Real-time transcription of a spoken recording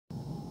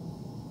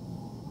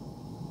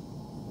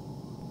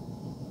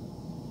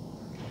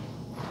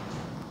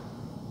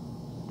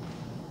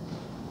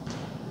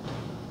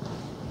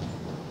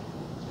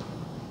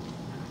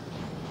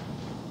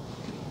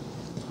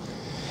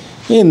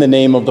In the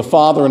name of the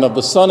Father, and of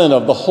the Son, and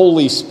of the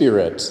Holy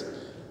Spirit.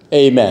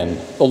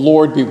 Amen. The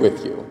Lord be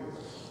with you.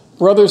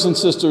 Brothers and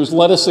sisters,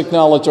 let us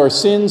acknowledge our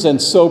sins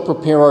and so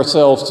prepare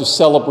ourselves to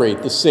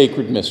celebrate the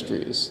sacred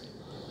mysteries.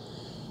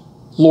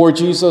 Lord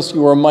Jesus,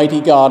 you are mighty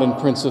God and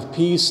Prince of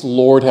Peace.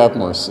 Lord, have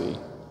mercy.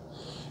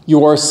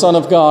 You are Son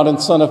of God and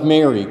Son of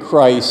Mary.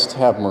 Christ,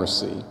 have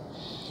mercy.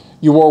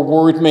 You are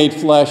Word made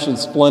flesh and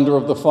splendor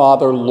of the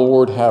Father.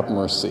 Lord, have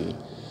mercy.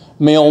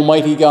 May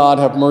Almighty God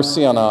have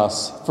mercy on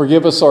us,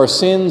 forgive us our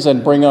sins,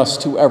 and bring us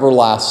to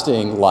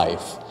everlasting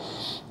life.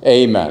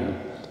 Amen.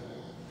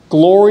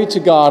 Glory to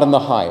God in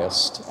the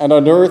highest, and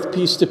on earth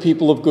peace to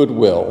people of good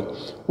will.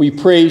 We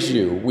praise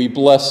you, we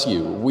bless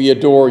you, we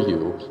adore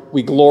you,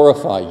 we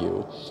glorify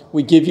you.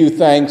 We give you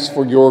thanks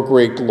for your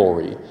great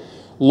glory.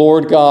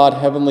 Lord God,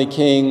 heavenly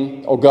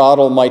King, O God,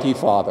 almighty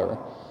Father,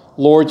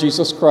 Lord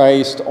Jesus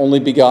Christ, only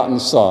begotten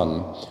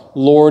Son,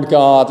 Lord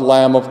God,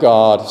 Lamb of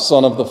God,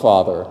 Son of the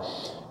Father,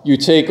 you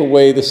take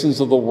away the sins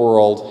of the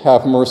world,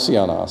 have mercy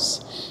on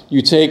us.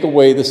 You take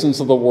away the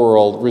sins of the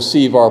world,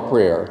 receive our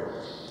prayer.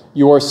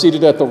 You are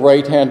seated at the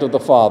right hand of the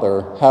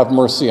Father, have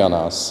mercy on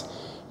us.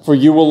 For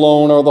you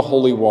alone are the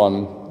Holy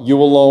One,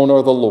 you alone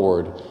are the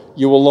Lord,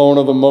 you alone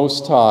are the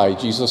Most High,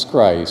 Jesus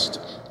Christ,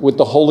 with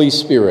the Holy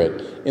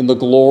Spirit, in the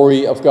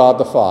glory of God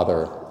the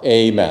Father.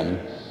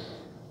 Amen.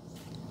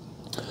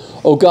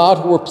 O God,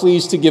 who are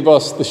pleased to give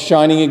us the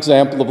shining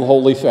example of the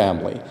Holy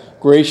Family,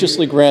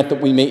 graciously grant that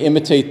we may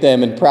imitate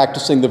them in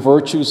practicing the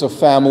virtues of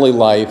family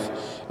life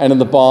and in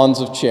the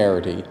bonds of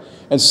charity,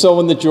 and so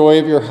in the joy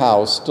of your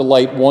house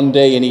delight one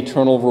day in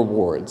eternal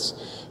rewards.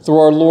 Through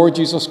our Lord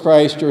Jesus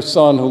Christ, your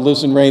Son, who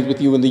lives and reigns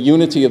with you in the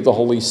unity of the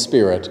Holy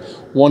Spirit,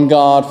 one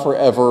God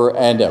forever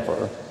and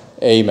ever.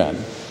 Amen.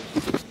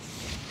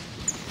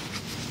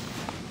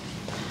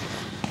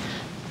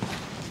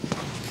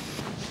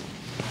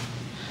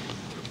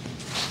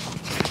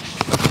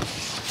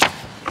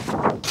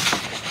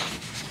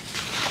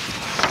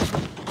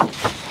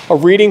 A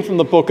reading from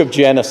the book of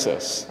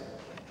Genesis.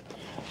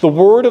 The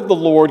word of the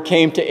Lord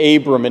came to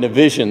Abram in a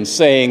vision,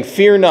 saying,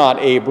 "Fear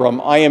not,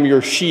 Abram, I am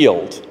your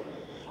shield.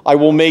 I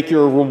will make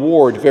your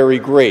reward very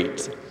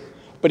great."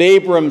 But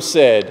Abram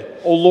said,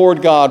 "O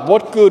Lord God,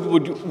 what good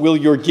will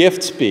your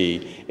gifts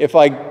be if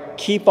I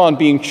keep on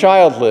being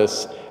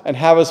childless and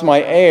have as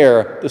my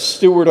heir the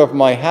steward of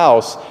my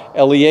house,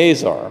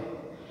 Eliezer?"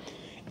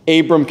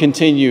 Abram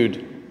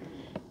continued,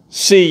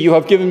 "See, you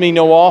have given me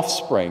no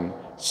offspring,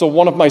 so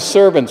one of my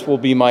servants will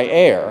be my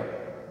heir."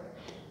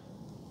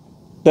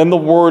 Then the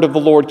word of the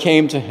Lord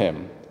came to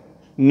him,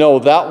 "No,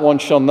 that one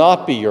shall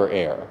not be your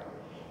heir.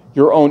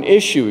 Your own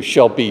issue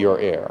shall be your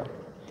heir."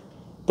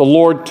 The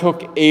Lord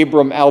took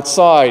Abram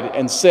outside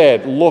and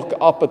said, "Look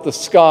up at the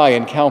sky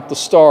and count the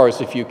stars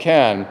if you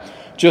can."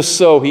 Just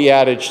so, he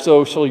added,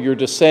 "so shall your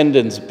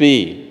descendants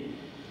be."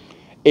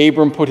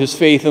 Abram put his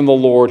faith in the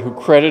Lord, who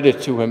credited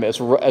it to him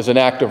as an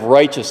act of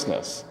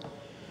righteousness.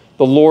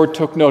 The Lord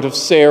took note of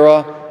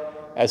Sarah,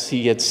 as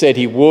he had said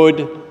he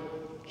would.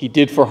 He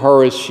did for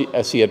her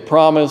as he had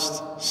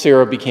promised.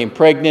 Sarah became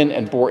pregnant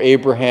and bore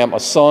Abraham a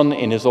son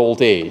in his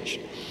old age,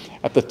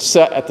 at the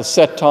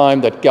set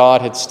time that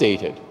God had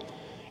stated.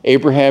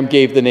 Abraham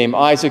gave the name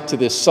Isaac to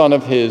this son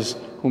of his,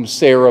 whom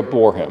Sarah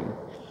bore him.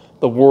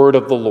 The word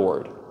of the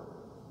Lord.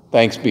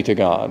 Thanks be to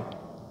God.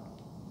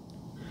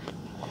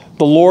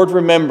 The Lord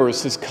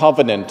remembers his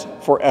covenant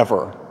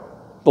forever.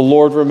 The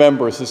Lord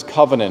remembers his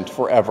covenant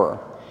forever.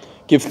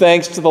 Give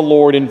thanks to the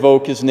Lord,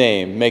 invoke his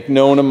name, make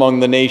known among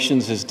the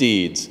nations his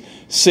deeds.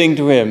 Sing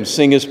to him,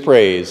 sing his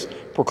praise,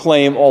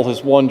 proclaim all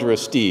his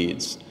wondrous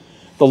deeds.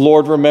 The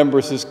Lord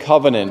remembers his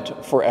covenant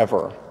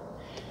forever.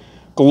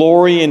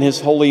 Glory in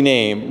his holy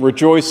name.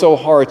 Rejoice, O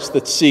hearts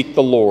that seek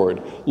the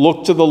Lord.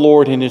 Look to the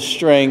Lord in his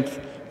strength.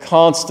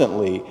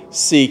 Constantly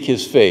seek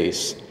his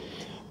face.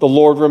 The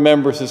Lord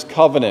remembers his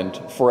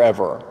covenant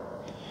forever.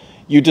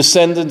 You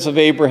descendants of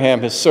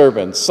Abraham, his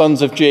servant,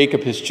 sons of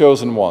Jacob, his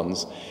chosen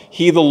ones,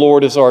 he, the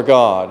Lord, is our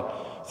God.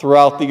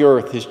 Throughout the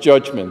earth, his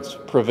judgments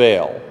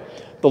prevail.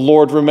 The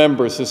Lord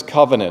remembers his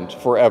covenant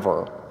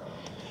forever.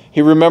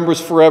 He remembers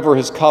forever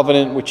his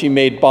covenant, which he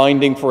made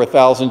binding for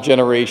 1,000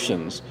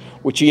 generations,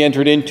 which he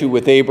entered into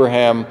with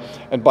Abraham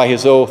and by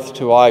his oath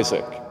to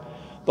Isaac.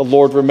 The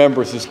Lord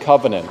remembers his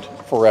covenant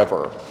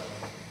forever.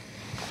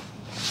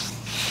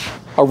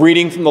 A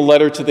reading from the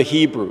letter to the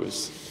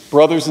Hebrews.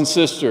 Brothers and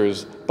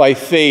sisters, by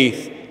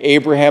faith,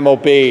 Abraham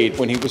obeyed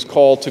when he was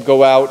called to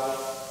go out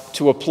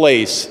to a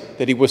place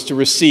that he was to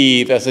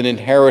receive as an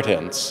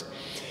inheritance.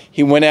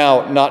 He went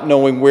out not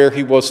knowing where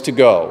he was to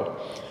go.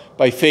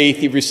 By faith,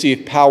 he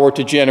received power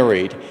to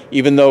generate,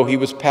 even though he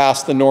was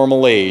past the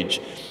normal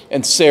age,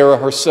 and Sarah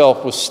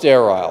herself was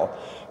sterile,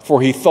 for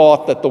he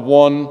thought that the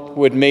one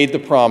who had made the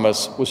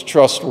promise was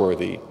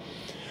trustworthy.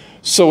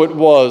 So it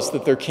was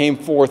that there came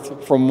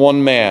forth from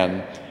one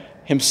man,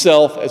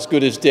 himself as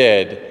good as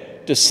dead,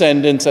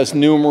 descendants as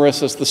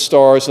numerous as the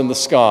stars in the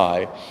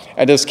sky,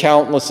 and as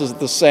countless as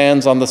the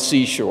sands on the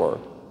seashore.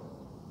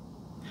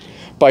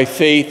 By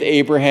faith,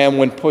 Abraham,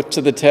 when put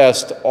to the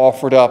test,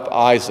 offered up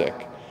Isaac.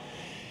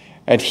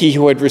 And he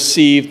who had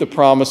received the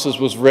promises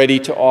was ready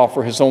to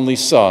offer his only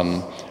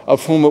son,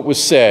 of whom it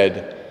was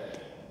said,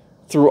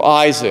 "Through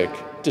Isaac,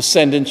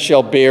 descendants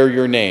shall bear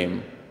your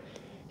name."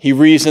 He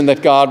reasoned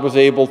that God was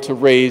able to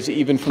raise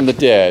even from the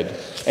dead,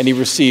 and he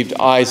received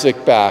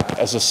Isaac back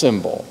as a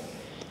symbol.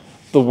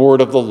 The word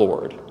of the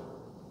Lord.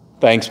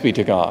 Thanks be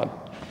to God.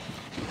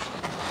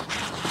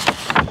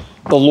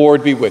 The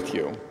Lord be with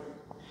you.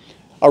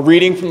 A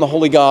reading from the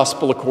Holy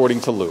Gospel according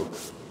to Luke.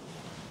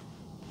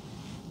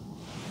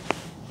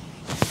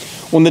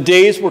 When the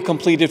days were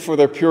completed for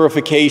their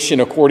purification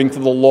according to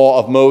the law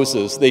of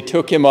Moses, they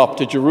took him up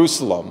to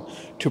Jerusalem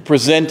to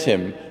present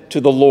him to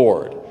the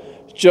Lord,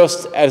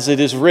 just as it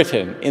is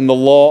written in the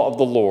law of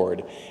the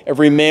Lord.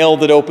 Every male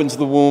that opens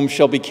the womb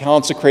shall be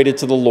consecrated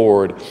to the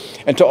Lord,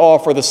 and to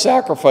offer the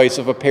sacrifice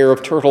of a pair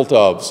of turtle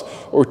doves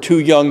or 2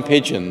 young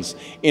pigeons,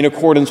 in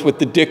accordance with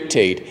the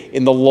dictate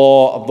in the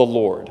law of the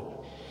Lord.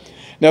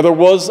 Now there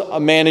was a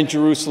man in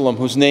Jerusalem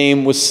whose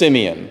name was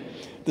Simeon.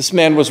 This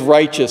man was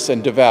righteous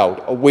and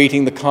devout,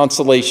 awaiting the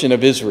consolation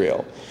of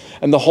Israel,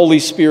 and the Holy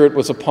Spirit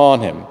was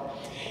upon him.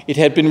 It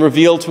had been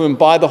revealed to him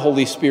by the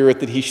Holy Spirit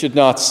that he should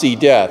not see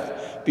death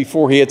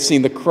before he had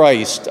seen the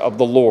Christ of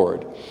the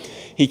Lord.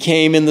 He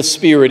came in the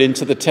Spirit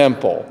into the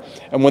temple,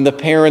 and when the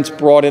parents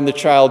brought in the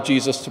child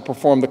Jesus to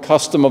perform the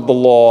custom of the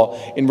law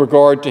in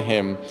regard to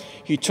him,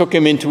 he took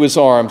him into his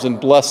arms and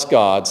blessed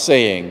God,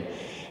 saying,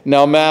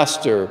 "Now,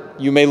 Master,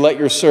 you may let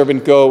your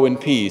servant go in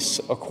peace,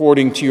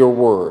 according to your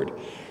word.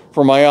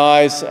 For my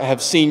eyes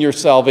have seen your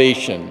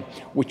salvation,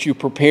 which you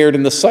prepared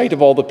in the sight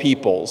of all the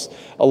peoples,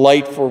 a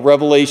light for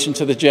revelation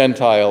to the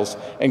Gentiles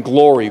and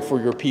glory for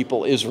your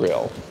people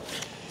Israel."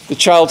 The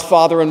child's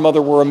father and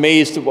mother were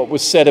amazed at what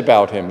was said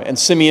about him, and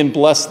Simeon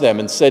blessed them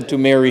and said to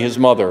Mary his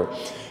mother,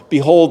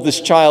 "Behold,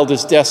 this child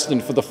is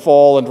destined for the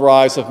fall and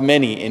rise of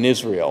many in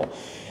Israel,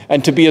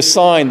 and to be a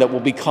sign that will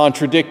be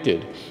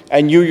contradicted,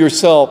 and you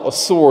yourself a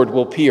sword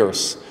will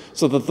pierce,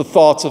 so that the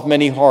thoughts of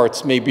many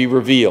hearts may be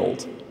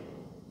revealed."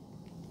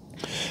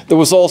 There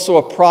was also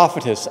a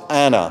prophetess,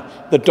 Anna,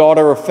 the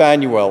daughter of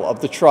Phanuel of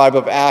the tribe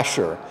of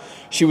Asher.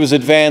 She was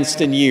advanced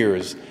in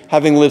years,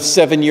 having lived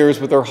 7 years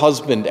with her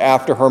husband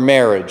after her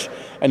marriage,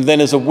 and then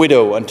as a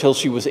widow until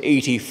she was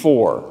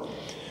 84.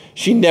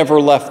 She never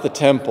left the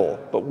temple,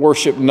 but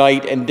worshiped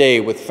night and day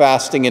with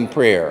fasting and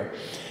prayer.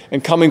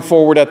 And coming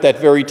forward at that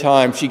very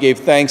time, she gave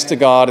thanks to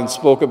God and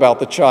spoke about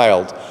the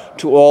child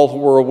to all who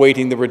were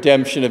awaiting the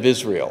redemption of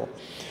Israel.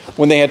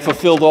 When they had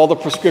fulfilled all the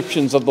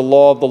prescriptions of the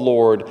law of the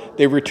Lord,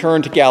 they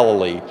returned to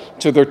Galilee,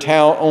 to their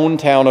own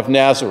town of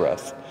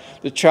Nazareth.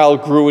 The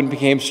child grew and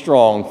became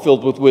strong,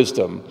 filled with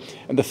wisdom,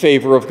 and the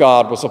favor of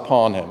God was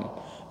upon him.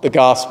 The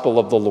Gospel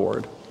of the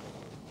Lord.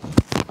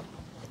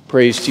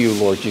 Praise to you,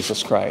 Lord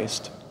Jesus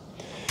Christ.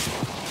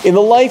 In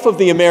the life of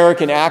the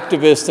American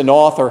activist and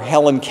author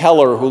Helen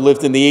Keller, who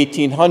lived in the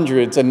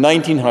 1800s and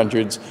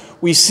 1900s,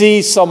 we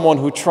see someone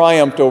who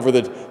triumphed over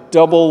the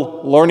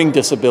double learning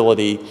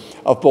disability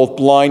of both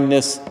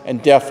blindness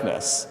and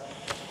deafness.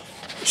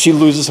 She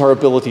loses her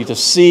ability to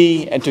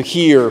see and to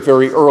hear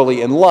very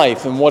early in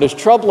life. And what is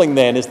troubling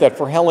then is that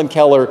for Helen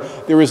Keller,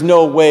 there is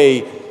no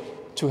way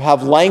to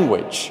have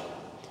language.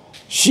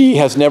 She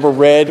has never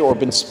read or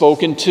been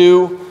spoken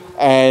to,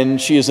 and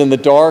she is in the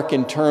dark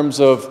in terms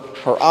of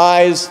her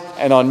eyes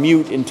and on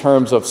mute in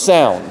terms of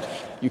sound.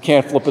 You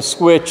can't flip a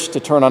switch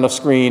to turn on a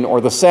screen or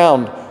the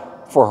sound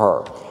for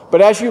her.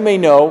 But as you may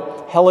know,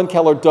 Helen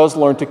Keller does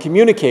learn to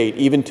communicate,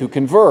 even to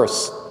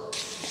converse.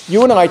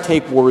 You and I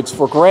take words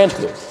for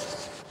granted.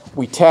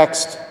 We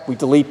text, we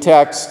delete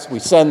texts, we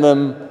send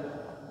them.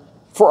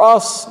 For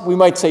us, we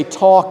might say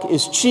talk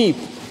is cheap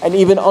and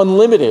even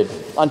unlimited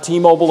on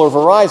T-Mobile or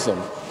Verizon.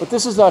 But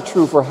this is not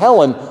true for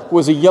Helen, who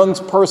as a young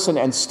person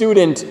and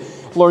student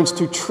learns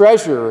to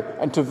treasure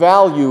and to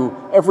value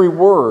every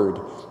word.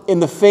 In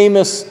the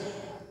famous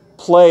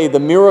play, The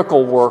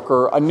Miracle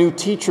Worker, a new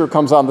teacher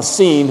comes on the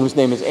scene whose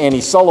name is Annie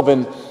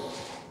Sullivan,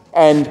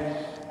 and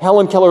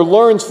Helen Keller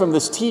learns from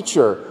this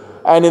teacher.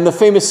 And in the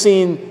famous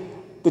scene,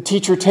 the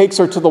teacher takes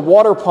her to the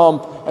water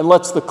pump and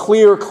lets the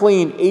clear,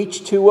 clean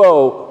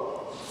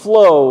H2O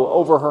flow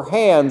over her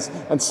hands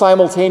and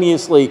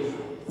simultaneously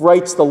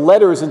writes the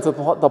letters into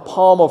the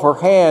palm of her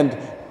hand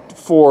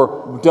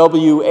for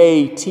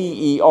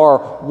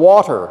W-A-T-E-R,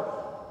 water.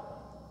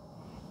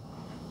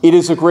 It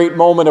is a great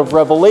moment of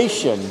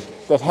revelation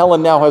that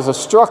Helen now has a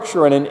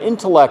structure and an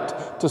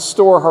intellect to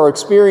store her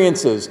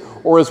experiences.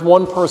 Or as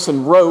one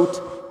person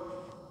wrote,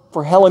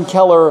 for Helen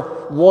Keller,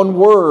 one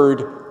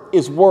word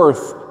is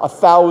worth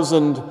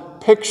 1,000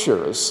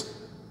 pictures.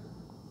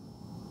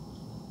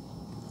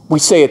 We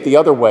say it the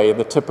other way, in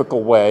the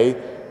typical way,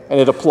 and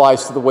it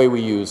applies to the way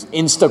we use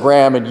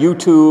Instagram and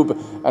YouTube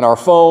and our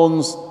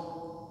phones,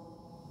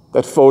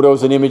 that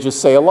photos and images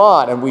say a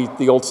lot. And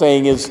the old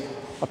saying is,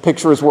 a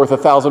picture is worth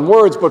 1,000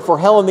 words. But for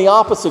Helen, the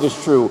opposite is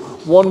true.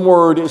 One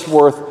word is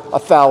worth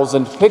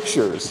 1,000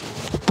 pictures.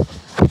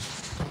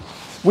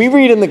 We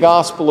read in the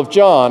Gospel of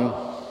John,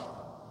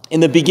 "In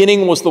the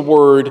beginning was the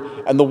Word,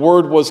 and the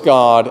Word was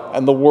God,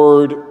 and the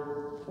Word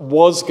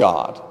was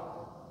God."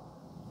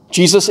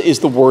 Jesus is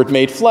the Word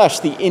made flesh,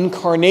 the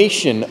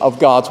incarnation of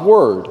God's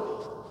Word.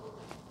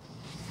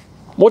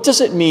 What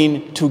does it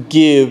mean to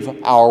give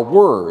our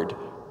word?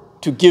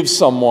 To give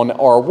someone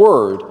our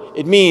word?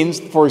 It means,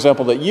 for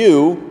example, that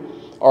you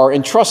are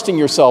entrusting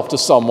yourself to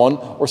someone,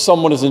 or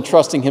someone is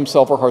entrusting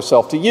himself or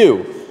herself to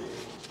you.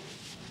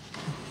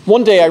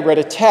 One day I read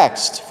a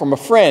text from a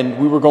friend.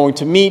 We were going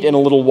to meet in a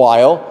little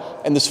while,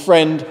 and this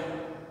friend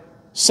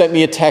sent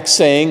me a text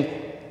saying,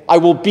 "I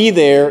will be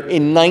there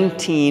in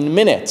 19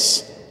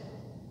 minutes."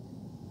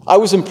 I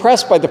was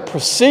impressed by the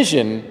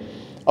precision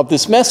of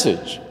this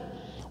message.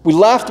 We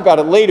laughed about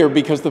it later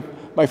because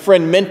my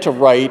friend meant to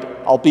write,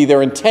 "I'll be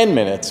there in 10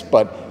 minutes,"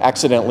 but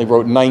accidentally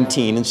wrote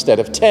 19 instead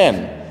of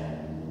 10.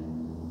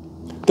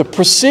 The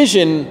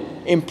precision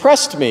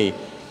impressed me.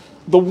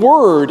 The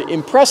word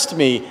impressed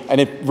me, and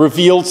it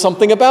revealed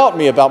something about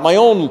me, about my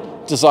own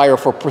desire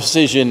for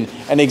precision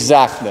and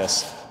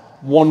exactness.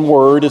 One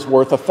word is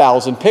worth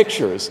 1,000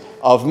 pictures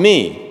of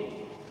me.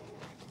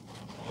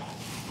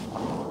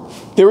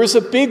 There is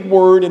a big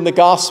word in the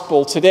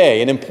gospel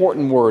today, an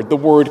important word, the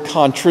word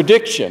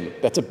contradiction.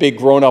 That's a big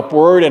grown-up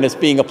word, and it's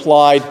being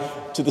applied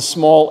to the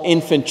small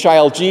infant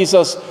child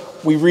Jesus.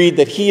 We read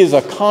that he is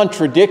a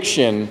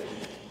contradiction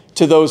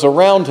to those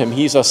around him.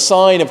 He's a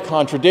sign of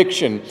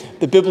contradiction.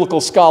 The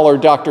biblical scholar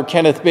Dr.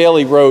 Kenneth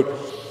Bailey wrote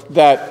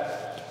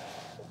that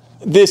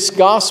this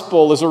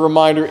gospel, as a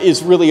reminder,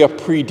 is really a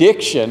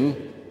prediction.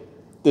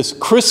 This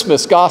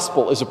Christmas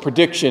gospel is a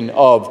prediction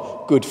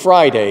of Good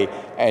Friday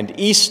and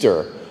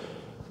Easter.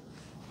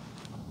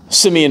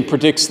 Simeon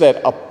predicts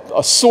that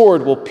a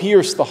sword will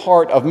pierce the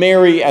heart of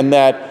Mary and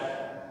that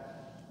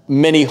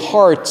many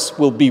hearts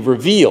will be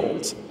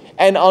revealed.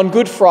 And on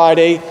Good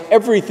Friday,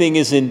 everything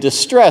is in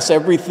distress.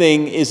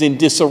 Everything is in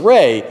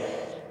disarray.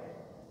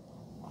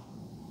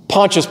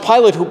 Pontius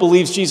Pilate, who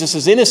believes Jesus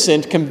is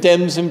innocent,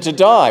 condemns him to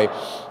die.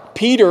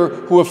 Peter,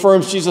 who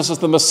affirms Jesus as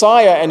the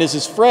Messiah and is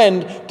his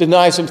friend,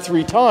 denies him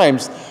 3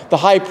 times. The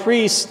high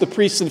priests, the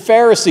priests and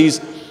Pharisees,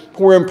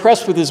 who were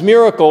impressed with his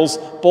miracles,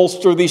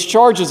 bolster these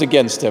charges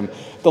against him.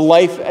 The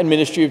life and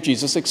ministry of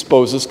Jesus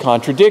exposes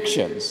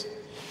contradictions.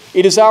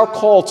 It is our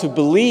call to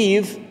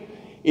believe.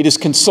 It is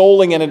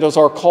consoling, and it is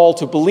our call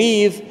to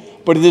believe,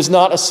 but it is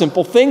not a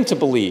simple thing to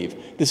believe.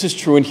 This is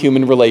true in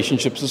human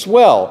relationships as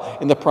well,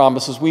 in the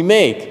promises we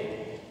make.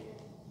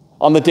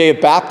 On the day of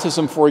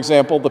baptism, for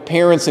example, the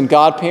parents and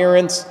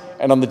godparents,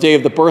 and on the day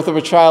of the birth of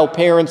a child,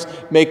 parents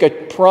make a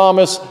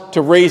promise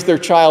to raise their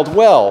child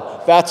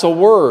well. That's a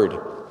word.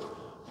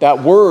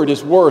 That word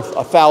is worth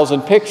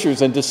 1,000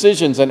 pictures and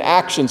decisions and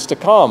actions to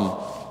come.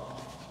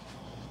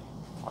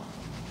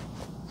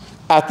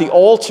 At the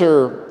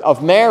altar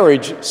of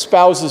marriage,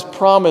 spouses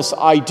promise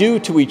 "I do"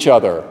 to each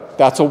other.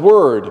 That's a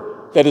word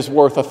that is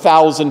worth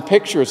 1,000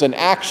 pictures and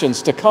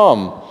actions to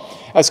come.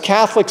 As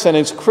Catholics and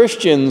as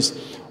Christians,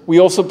 we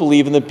also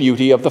believe in the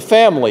beauty of the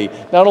family,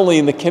 not only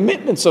in the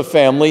commitments of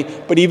family,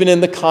 but even in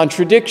the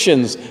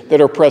contradictions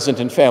that are present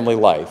in family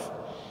life.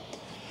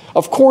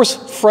 Of course,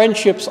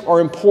 friendships are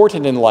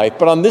important in life,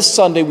 but on this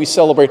Sunday we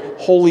celebrate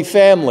Holy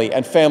Family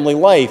and family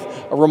life,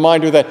 a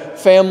reminder that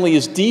family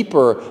is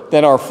deeper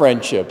than our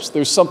friendships.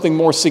 There's something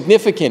more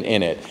significant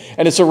in it,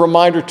 and it's a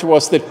reminder to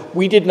us that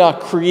we did not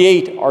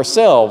create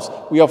ourselves.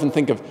 We often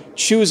think of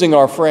choosing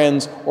our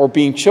friends or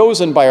being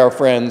chosen by our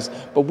friends,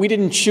 but we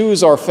didn't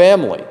choose our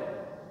family.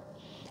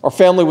 Our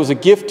family was a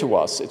gift to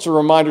us. It's a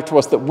reminder to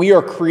us that we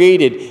are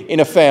created in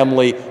a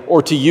family,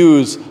 or to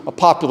use a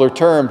popular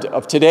term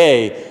of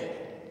today,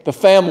 the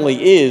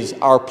family is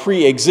our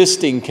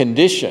pre-existing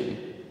condition.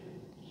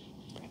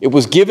 It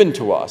was given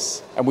to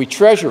us, and we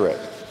treasure it.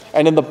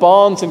 And in the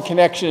bonds and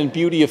connection and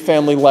beauty of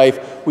family life,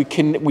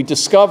 we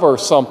discover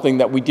something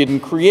that we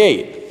didn't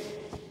create.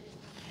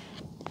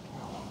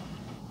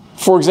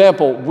 For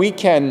example, we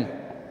can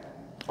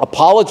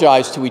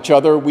apologize to each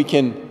other, we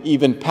can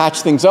even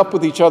patch things up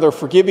with each other,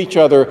 forgive each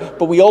other,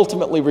 but we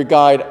ultimately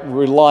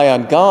rely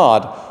on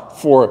God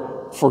for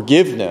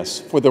forgiveness,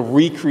 for the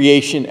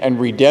recreation and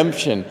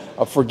redemption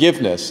of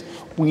forgiveness.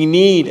 We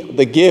need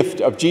the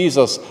gift of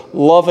Jesus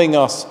loving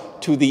us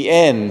to the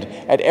end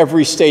at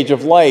every stage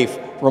of life,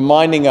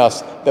 reminding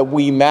us that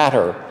we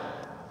matter.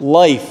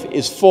 Life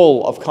is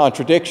full of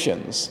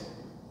contradictions,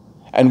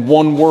 and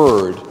one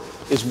word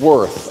is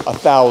worth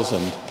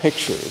 1,000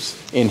 pictures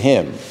in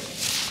him.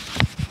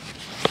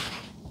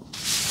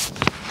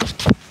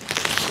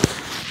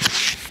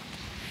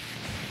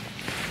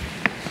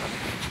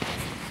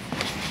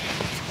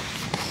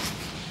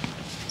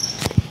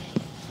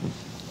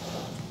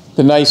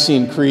 The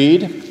Nicene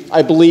Creed: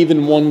 I believe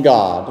in one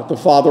God, the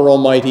Father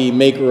Almighty,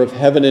 maker of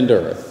heaven and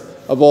earth,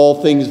 of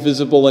all things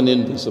visible and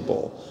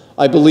invisible.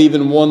 I believe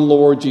in one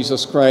Lord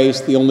Jesus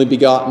Christ, the only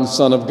begotten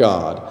Son of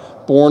God,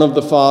 born of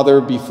the Father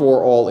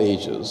before all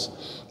ages.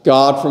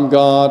 God from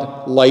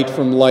God, light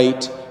from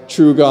light,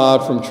 true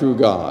God from true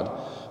God,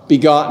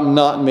 begotten,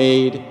 not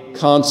made,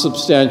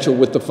 consubstantial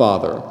with the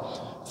Father.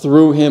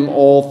 Through him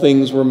all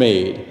things were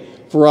made.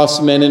 For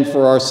us men and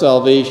for our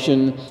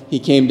salvation, he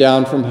came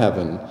down from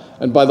heaven,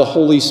 and by the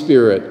Holy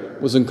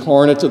Spirit was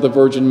incarnate of the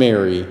Virgin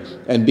Mary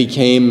and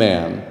became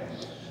man.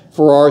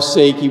 For our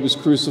sake he was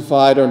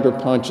crucified under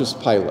Pontius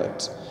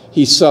Pilate.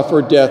 He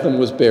suffered death and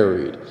was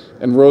buried,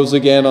 and rose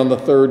again on the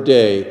third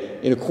day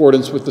in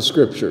accordance with the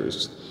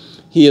Scriptures.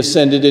 He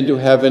ascended into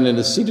heaven and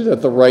is seated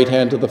at the right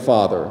hand of the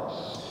Father.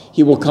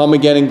 He will come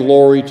again in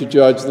glory to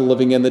judge the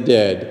living and the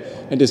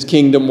dead, and his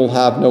kingdom will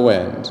have no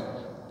end.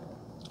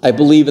 I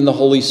believe in the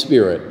Holy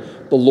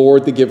Spirit, the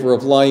Lord, the giver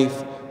of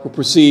life, who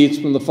proceeds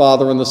from the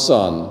Father and the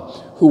Son,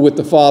 who with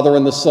the Father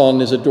and the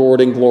Son is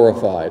adored and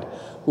glorified,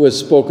 who has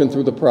spoken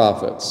through the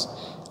prophets.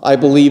 I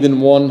believe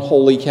in one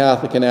holy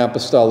Catholic and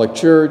Apostolic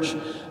Church.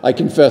 I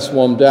confess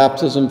one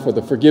baptism for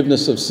the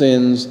forgiveness of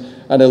sins,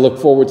 and I look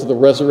forward to the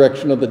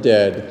resurrection of the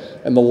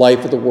dead and the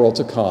life of the world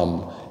to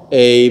come.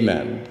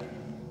 Amen.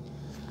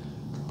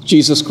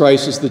 Jesus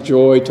Christ is the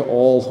joy to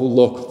all who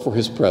look for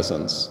his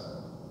presence.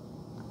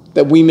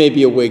 That we may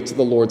be awake to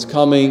the Lord's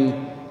coming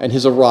and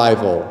his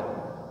arrival,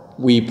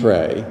 we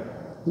pray.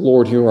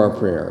 Lord, hear our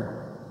prayer.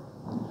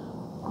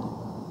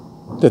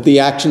 That the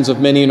actions of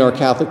many in our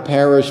Catholic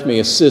parish may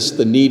assist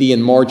the needy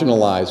and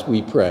marginalized,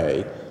 we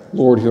pray.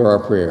 Lord, hear our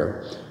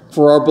prayer.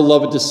 For our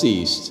beloved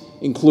deceased,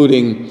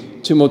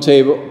 including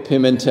Timoteo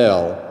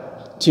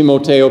Pimentel,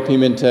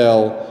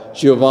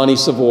 Giovanni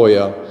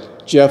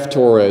Savoia, Jeff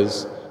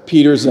Torres,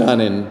 Peter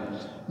Zanin,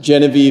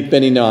 Genevieve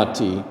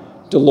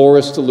Beninati,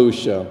 Dolores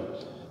DeLucia,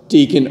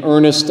 Deacon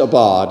Ernest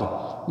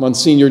Abad,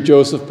 Monsignor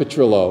Joseph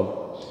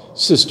Petrillo,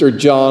 Sister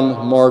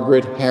John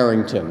Margaret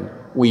Harrington,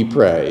 we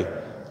pray.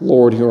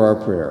 Lord, hear our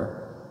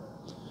prayer.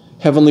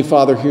 Heavenly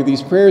Father, hear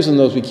these prayers and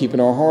those we keep in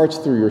our hearts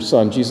through your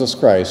Son, Jesus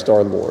Christ,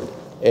 our Lord.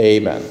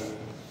 Amen.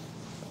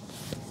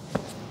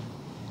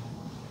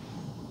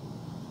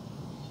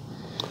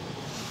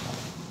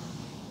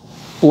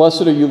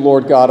 Blessed are you,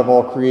 Lord God of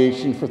all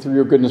creation, for through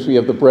your goodness we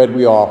have the bread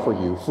we offer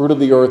you, fruit of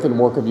the earth and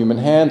work of human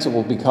hands, it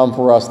will become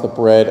for us the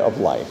bread of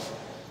life.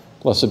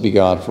 Blessed be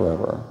God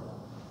forever.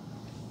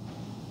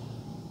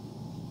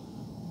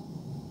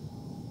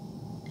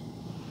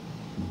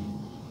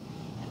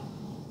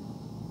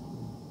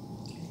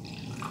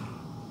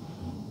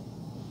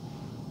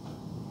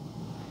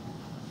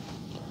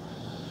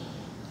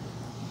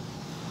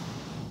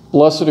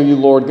 Blessed are you,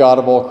 Lord God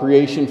of all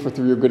creation, for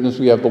through your goodness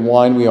we have the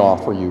wine we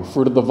offer you,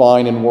 fruit of the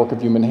vine and work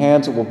of human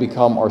hands, it will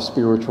become our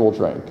spiritual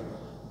drink.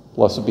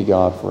 Blessed be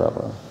God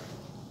forever.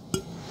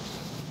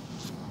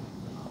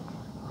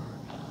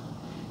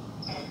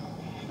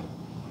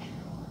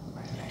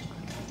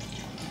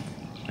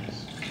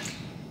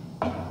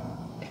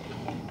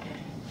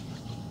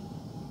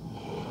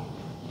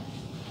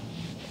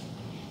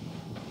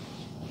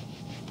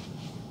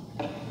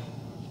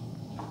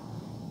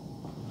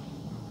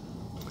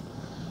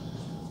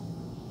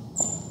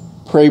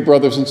 Pray,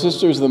 brothers and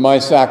sisters, that my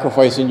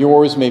sacrifice and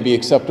yours may be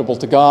acceptable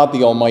to God,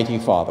 the Almighty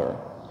Father.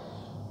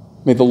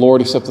 May the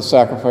Lord accept the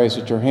sacrifice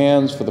at your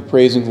hands for the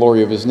praise and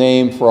glory of his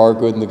name, for our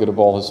good and the good of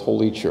all his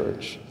holy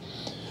church.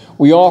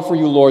 We offer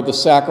you, Lord, the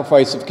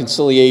sacrifice of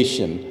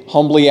conciliation,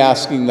 humbly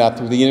asking that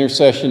through the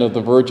intercession of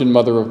the Virgin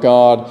Mother of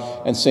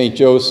God and Saint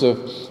Joseph,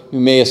 you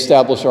may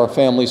establish our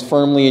families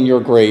firmly in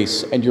your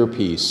grace and your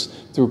peace,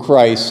 through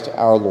Christ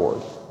our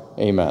Lord.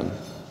 Amen.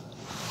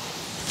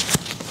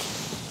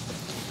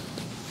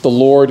 The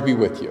Lord be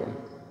with you.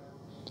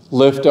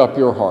 Lift up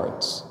your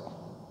hearts.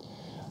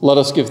 Let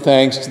us give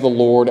thanks to the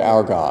Lord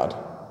our God.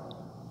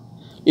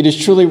 It is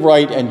truly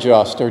right and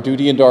just, our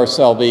duty and our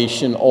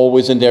salvation,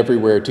 always and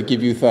everywhere, to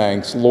give you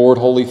thanks, Lord,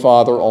 Holy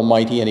Father,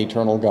 Almighty and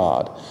eternal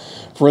God.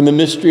 For in the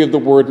mystery of the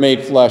Word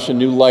made flesh, a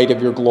new light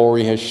of your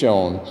glory has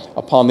shone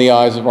upon the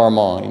eyes of our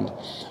mind,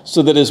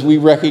 so that as we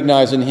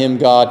recognize in him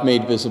God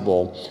made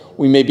visible,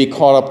 we may be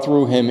caught up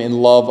through him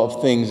in love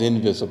of things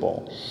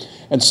invisible.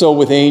 And so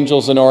with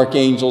angels and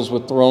archangels,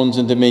 with thrones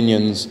and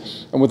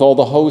dominions, and with all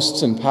the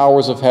hosts and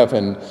powers of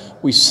heaven,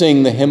 we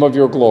sing the hymn of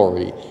your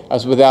glory,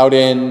 as without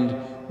end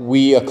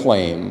we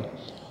acclaim.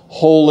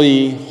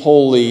 Holy,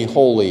 holy,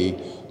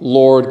 holy,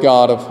 Lord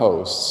God of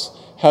hosts,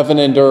 heaven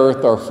and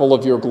earth are full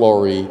of your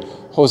glory.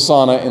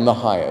 Hosanna in the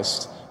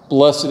highest.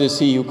 Blessed is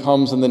he who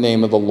comes in the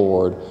name of the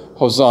Lord.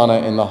 Hosanna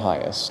in the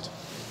highest.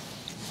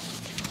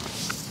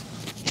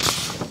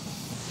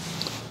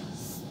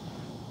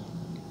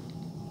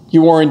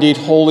 You are indeed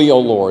holy, O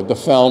Lord, the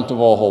fount of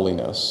all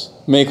holiness.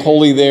 Make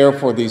holy,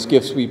 therefore, these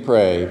gifts, we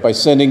pray, by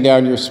sending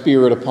down your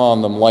Spirit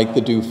upon them like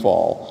the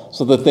dewfall,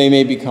 so that they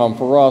may become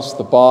for us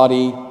the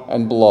body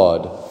and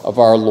blood of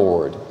our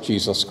Lord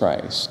Jesus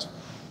Christ.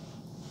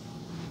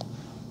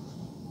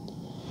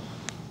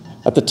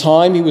 At the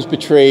time he was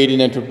betrayed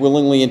and entered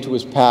willingly into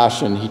his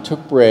passion, he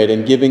took bread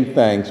and, giving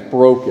thanks,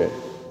 broke it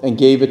and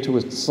gave it to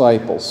his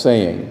disciples,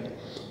 saying,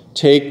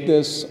 "Take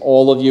this,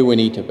 all of you,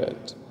 and eat of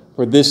it.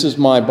 For this is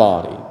my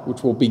body,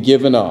 which will be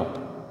given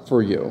up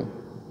for you."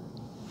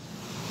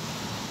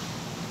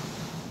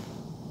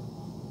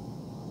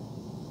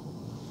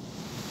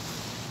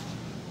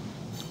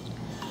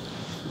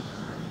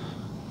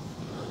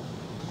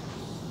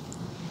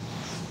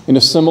 In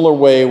a similar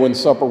way, when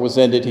supper was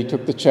ended, he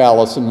took the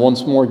chalice, and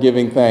once more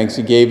giving thanks,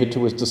 he gave it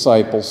to his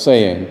disciples,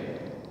 saying,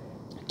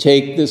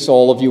 "Take this,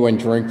 all of you, and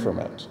drink from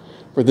it.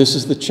 For this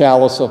is the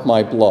chalice of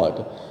my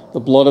blood, the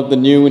blood of the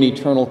new and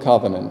eternal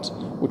covenant,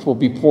 which will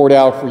be poured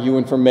out for you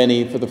and for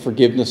many for the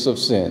forgiveness of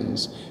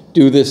sins.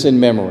 Do this in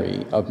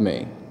memory of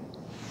me.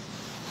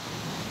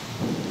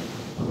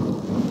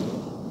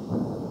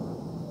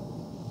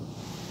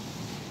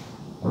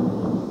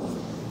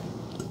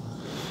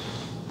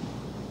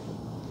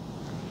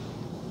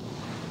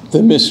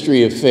 The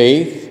mystery of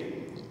faith.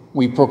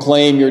 We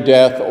proclaim your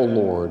death, O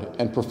Lord,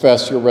 and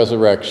profess your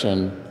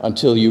resurrection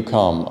until you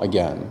come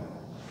again.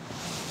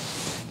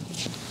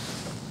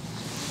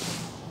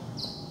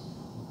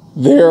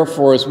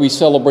 Therefore, as we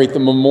celebrate the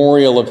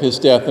memorial of his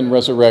death and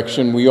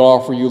resurrection, we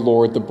offer you,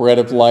 Lord, the bread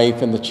of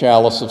life and the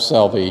chalice of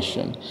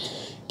salvation,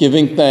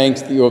 giving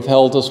thanks that you have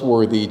held us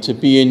worthy to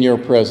be in your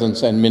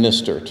presence and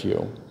minister to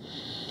you.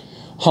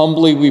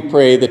 Humbly we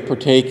pray that,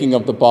 partaking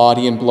of the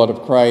body and blood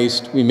of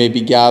Christ, we may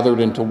be gathered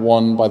into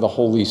one by the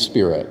Holy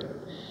Spirit.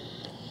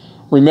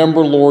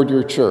 Remember, Lord,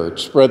 your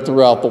church spread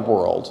throughout the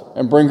world,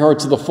 and bring her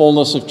to the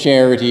fullness of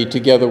charity,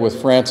 together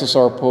with Francis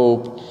our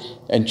Pope,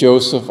 and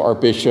Joseph our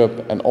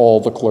Bishop, and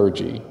all the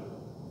clergy.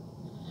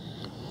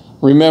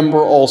 Remember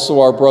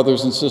also our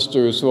brothers and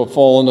sisters who have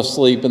fallen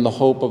asleep in the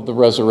hope of the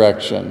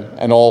resurrection,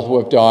 and all who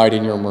have died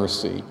in your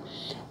mercy.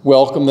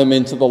 Welcome them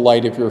into the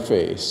light of your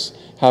face.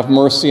 Have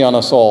mercy on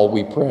us all,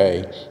 we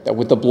pray, that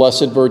with the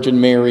Blessed Virgin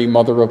Mary,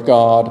 Mother of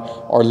God,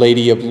 Our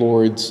Lady of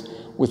Lourdes,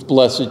 with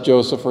blessed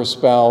Joseph, her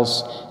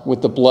spouse,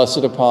 with the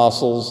blessed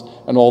apostles,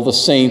 and all the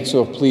saints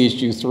who have pleased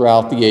you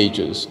throughout the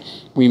ages,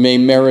 we may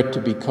merit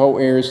to be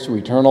co-heirs to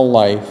eternal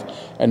life,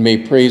 and may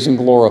praise and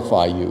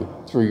glorify you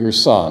through your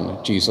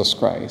Son, Jesus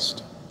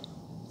Christ.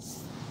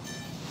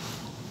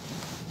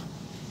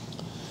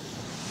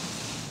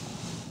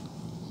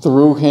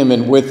 Through him,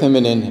 and with him,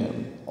 and in him,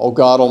 O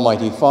God,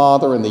 Almighty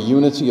Father, in the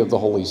unity of the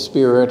Holy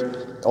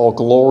Spirit, all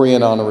glory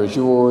and honor is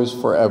yours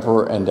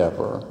forever and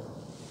ever.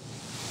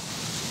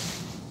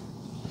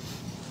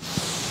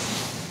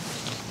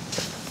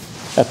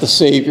 At the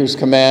Savior's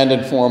command,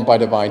 informed by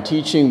divine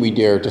teaching, we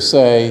dare to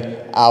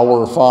say,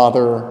 Our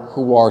Father,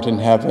 who art in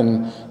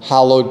heaven,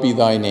 hallowed be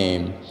thy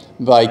name.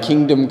 Thy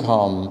kingdom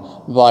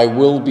come, thy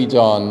will be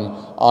done,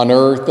 on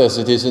earth as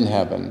it is in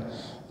heaven.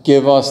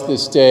 Give us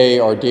this day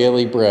our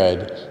daily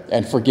bread,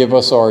 and forgive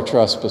us our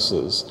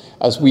trespasses,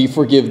 as we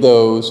forgive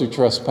those who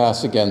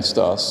trespass against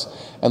us.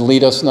 And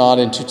lead us not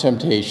into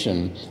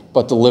temptation,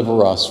 but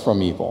deliver us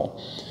from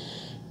evil.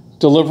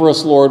 Deliver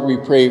us, Lord, we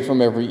pray,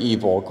 from every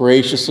evil.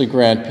 Graciously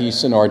grant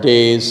peace in our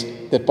days,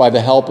 that by the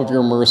help of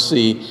your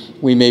mercy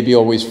we may be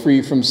always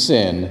free from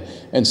sin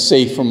and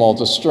safe from all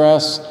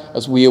distress,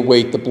 as we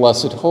await the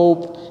blessed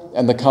hope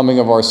and the coming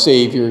of our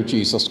Savior,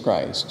 Jesus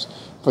Christ.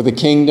 For the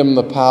kingdom,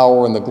 the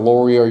power, and the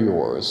glory are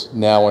yours,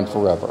 now and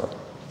forever.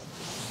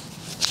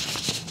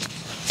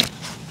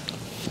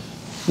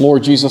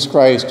 Lord Jesus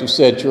Christ, who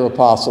said to your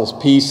apostles,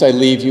 Peace I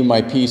leave you,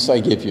 my peace I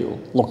give you.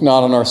 Look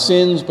not on our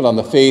sins, but on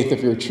the faith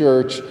of your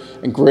church,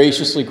 and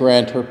graciously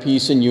grant her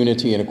peace and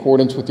unity in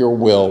accordance with your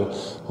will,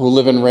 who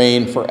live and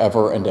reign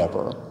forever and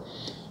ever.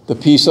 The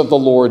peace of the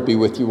Lord be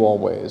with you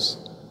always.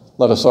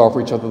 Let us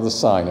offer each other the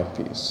sign of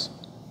peace.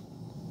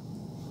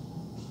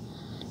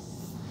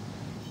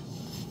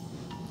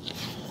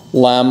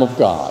 Lamb of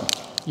God,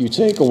 you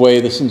take away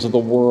the sins of the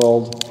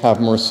world,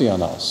 have mercy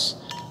on us.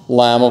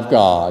 Lamb of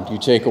God, you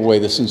take away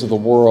the sins of the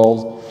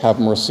world, have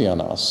mercy on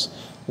us.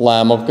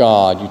 Lamb of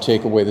God, you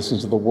take away the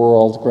sins of the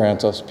world,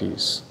 grant us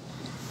peace.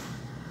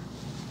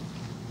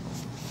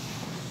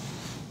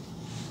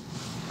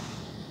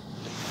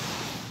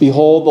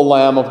 Behold the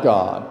Lamb of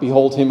God.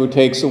 Behold him who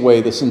takes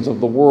away the sins of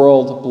the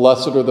world.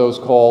 Blessed are those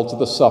called to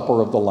the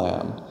supper of the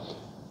Lamb.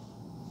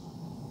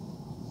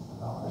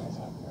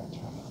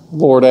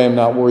 Lord, I am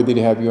not worthy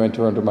to have you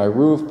enter under my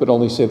roof, but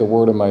only say the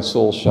word, and my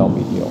soul shall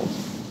be healed.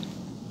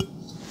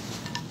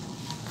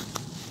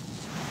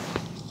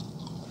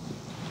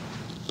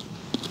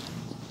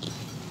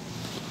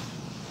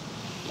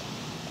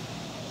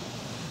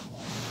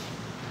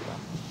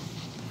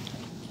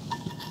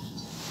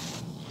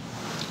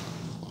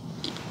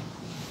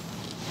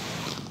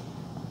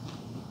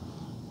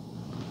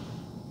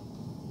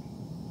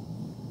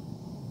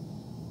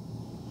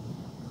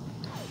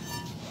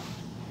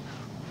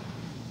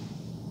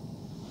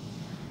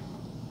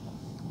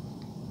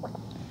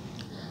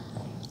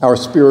 Our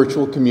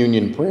spiritual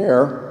communion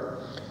prayer.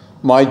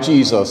 My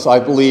Jesus, I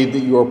believe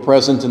that you are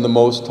present in the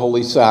most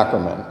holy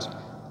sacrament.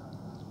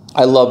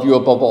 I love you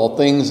above all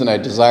things, and I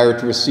desire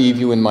to receive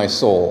you in my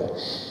soul.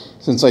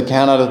 Since I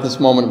cannot at this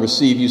moment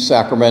receive you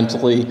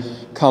sacramentally,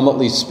 come at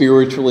least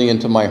spiritually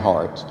into my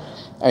heart.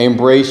 I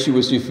embrace you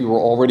as if you were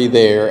already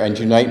there, and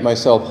unite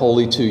myself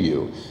wholly to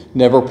you.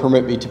 Never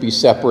permit me to be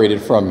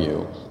separated from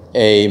you.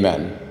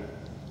 Amen.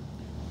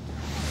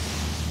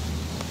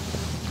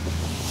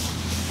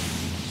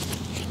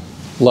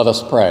 Let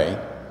us pray.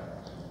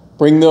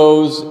 Bring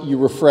those you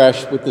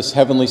refresh with this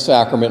heavenly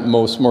sacrament,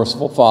 most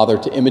merciful Father,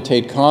 to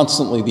imitate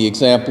constantly the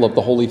example of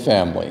the Holy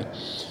Family,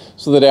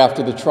 so that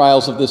after the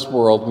trials of this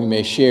world we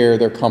may share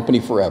their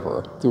company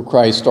forever, through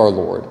Christ our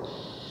Lord.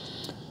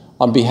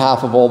 On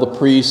behalf of all the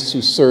priests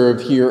who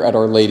serve here at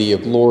Our Lady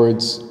of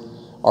Lourdes,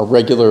 our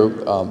regular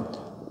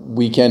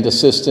weekend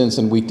assistants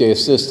and weekday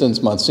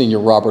assistants, Monsignor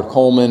Robert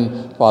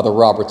Coleman, Father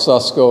Robert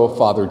Susko,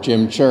 Father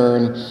Jim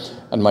Chern,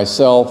 and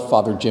myself,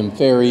 Father Jim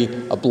Ferry,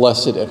 a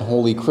blessed and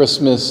holy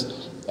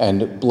Christmas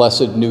and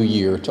blessed New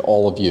Year to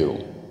all of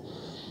you.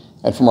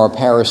 And from our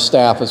parish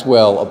staff as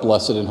well, a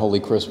blessed and holy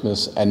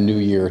Christmas and New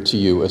Year to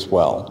you as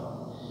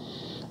well.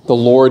 The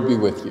Lord be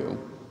with you.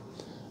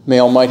 May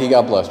Almighty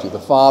God bless you, the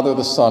Father,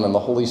 the Son, and the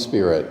Holy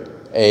Spirit.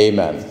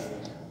 Amen.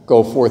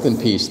 Go forth in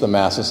peace. The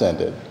Mass is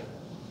ended.